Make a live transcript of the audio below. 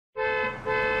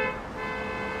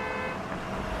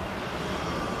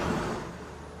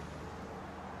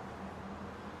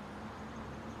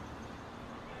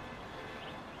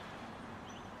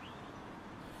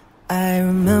I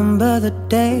remember the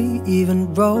day,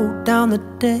 even wrote down the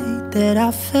day that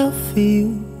I fell for you.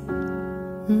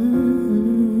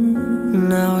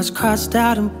 Now it's crossed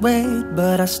out and weighed,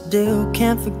 but I still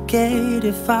can't forget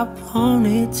if I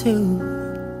wanted to.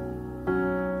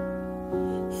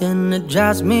 And it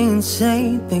drives me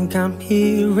insane, think I'm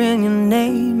hearing your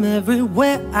name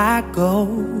everywhere I go.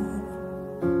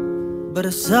 But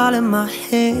it's all in my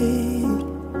head,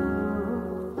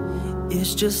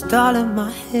 it's just all in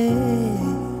my head.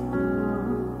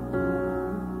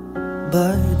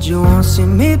 But you won't see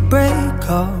me break,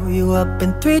 call you up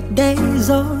in 3 days,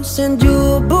 or send you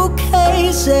a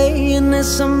bouquet saying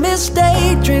it's a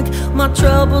mistake. Drink my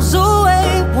troubles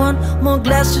away, one more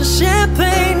glass of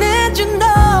champagne. And you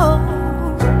know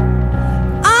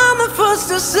I'm the first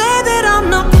to say that I'm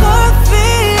not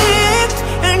perfect,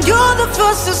 and you're the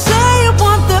first to say you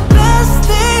want the best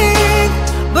thing.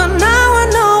 But now I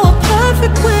know a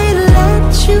perfect way to let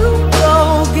you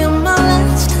go. Give my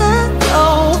last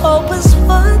hello, hope it's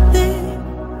worth it.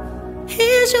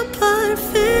 Here's your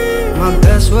perfect. My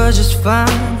best was just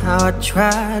fine. How I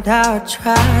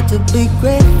tried to be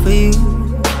great for you.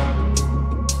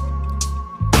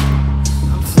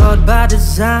 I'm flawed by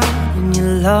design, and you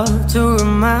love to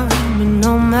remind me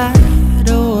no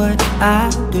matter what I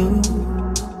do.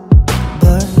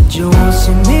 But you won't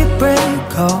see me break,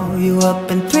 call you up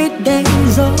in 3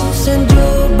 days, or send you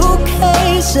a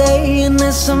bouquet saying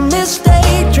it's a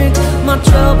mistake. Drink my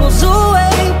troubles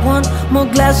away, one more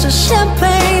glass of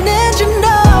champagne. And you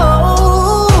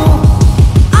know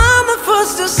I'm the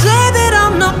first to say that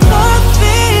I'm not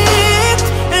perfect,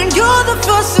 and you're the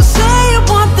first to say you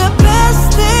want the best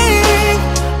thing.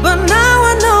 But now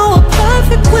I know a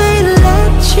perfect way to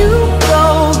let you go.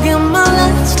 Give my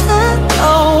last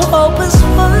hello, hope it's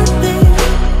worth it.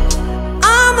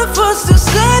 I'm the first to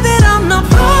say that I'm not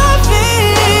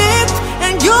perfect,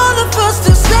 and you're the first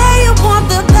to say you want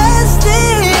the best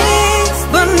thing.